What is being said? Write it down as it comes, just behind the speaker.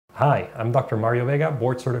Hi, I'm Dr. Mario Vega,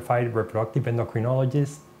 board-certified reproductive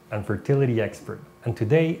endocrinologist and fertility expert. And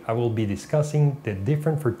today I will be discussing the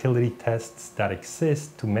different fertility tests that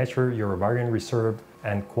exist to measure your ovarian reserve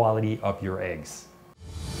and quality of your eggs.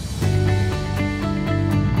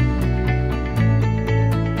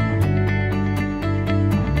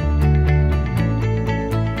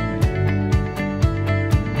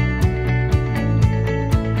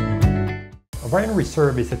 Ovarian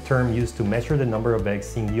reserve is a term used to measure the number of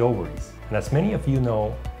eggs in the ovaries. And as many of you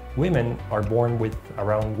know, women are born with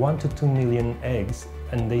around 1 to 2 million eggs,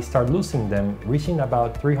 and they start losing them, reaching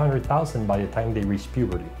about 300,000 by the time they reach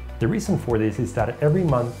puberty. The reason for this is that every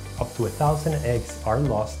month up to 1,000 eggs are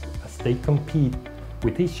lost as they compete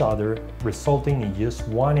with each other, resulting in just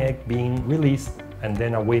one egg being released and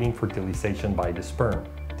then awaiting fertilization by the sperm.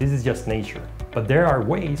 This is just nature. But there are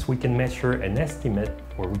ways we can measure an estimate,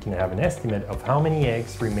 or we can have an estimate of how many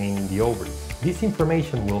eggs remain in the ovaries. This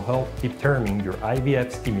information will help determine your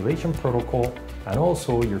IVF stimulation protocol and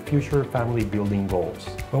also your future family building goals.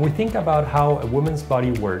 When we think about how a woman's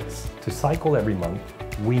body works to cycle every month,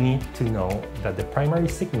 we need to know that the primary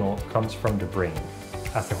signal comes from the brain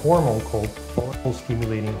as a hormone called follicle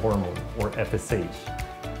stimulating hormone, or FSH.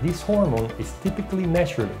 This hormone is typically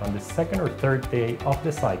measured on the second or third day of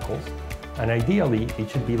the cycles, and ideally it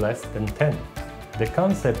should be less than 10. The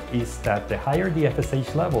concept is that the higher the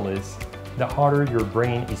FSH level is, the harder your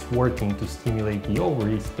brain is working to stimulate the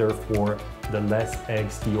ovaries, therefore the less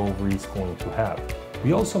eggs the ovary is going to have.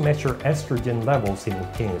 We also measure estrogen levels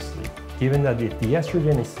simultaneously, given that if the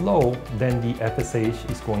estrogen is low, then the FSH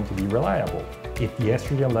is going to be reliable. If the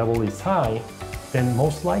estrogen level is high, then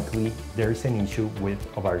most likely there is an issue with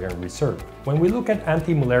ovarian reserve. When we look at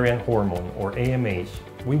anti-Mullerian hormone, or AMH,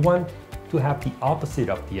 we want to have the opposite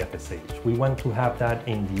of the FSH. We want to have that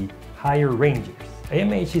in the higher ranges.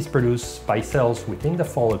 AMH is produced by cells within the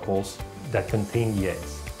follicles that contain the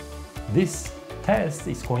eggs. This test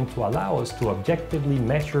is going to allow us to objectively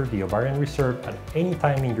measure the ovarian reserve at any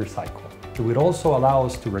time in your cycle. It would also allow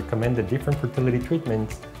us to recommend the different fertility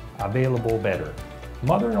treatments available better.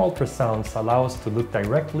 Modern ultrasounds allow us to look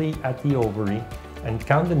directly at the ovary and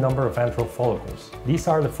count the number of antral follicles. These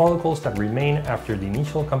are the follicles that remain after the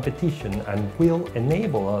initial competition and will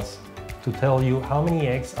enable us to tell you how many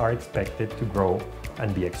eggs are expected to grow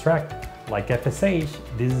and be extracted. Like FSH,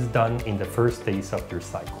 this is done in the first days of your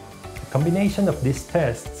cycle. The combination of these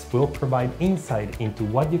tests will provide insight into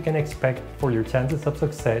what you can expect for your chances of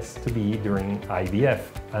success to be during IVF,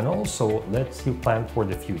 and also lets you plan for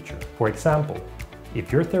the future. For example, if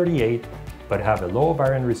you're 38 but have a low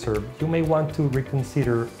ovarian reserve, you may want to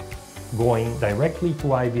reconsider going directly to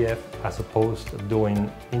IVF as opposed to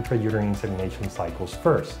doing intrauterine insemination cycles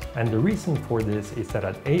first. And the reason for this is that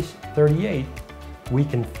at age 38, we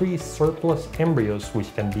can freeze surplus embryos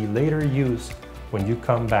which can be later used when you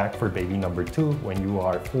come back for baby number 2 when you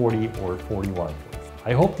are 40 or 41.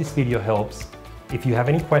 I hope this video helps. If you have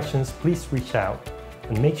any questions, please reach out,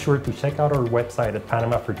 and make sure to check out our website at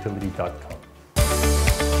panamafertility.com.